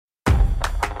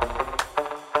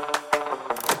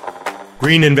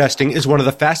Green investing is one of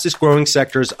the fastest growing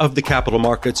sectors of the capital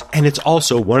markets, and it's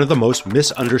also one of the most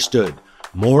misunderstood.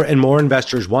 More and more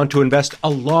investors want to invest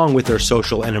along with their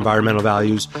social and environmental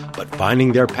values, but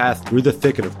finding their path through the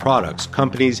thicket of products,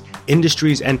 companies,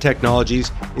 industries, and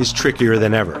technologies is trickier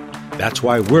than ever. That's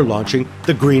why we're launching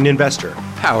The Green Investor,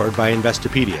 powered by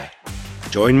Investopedia.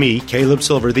 Join me, Caleb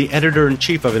Silver, the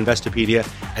editor-in-chief of Investopedia,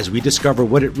 as we discover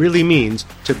what it really means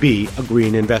to be a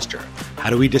green investor. How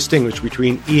do we distinguish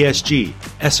between ESG,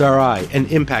 SRI,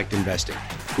 and impact investing?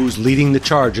 Who's leading the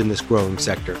charge in this growing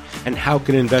sector? And how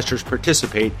can investors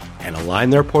participate and align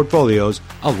their portfolios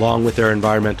along with their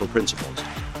environmental principles?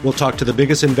 We'll talk to the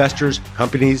biggest investors,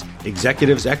 companies,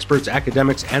 executives, experts,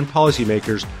 academics, and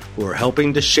policymakers who are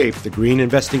helping to shape the green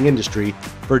investing industry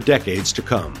for decades to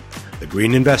come. The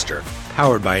Green Investor,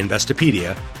 powered by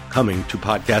Investopedia, coming to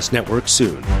podcast networks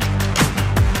soon.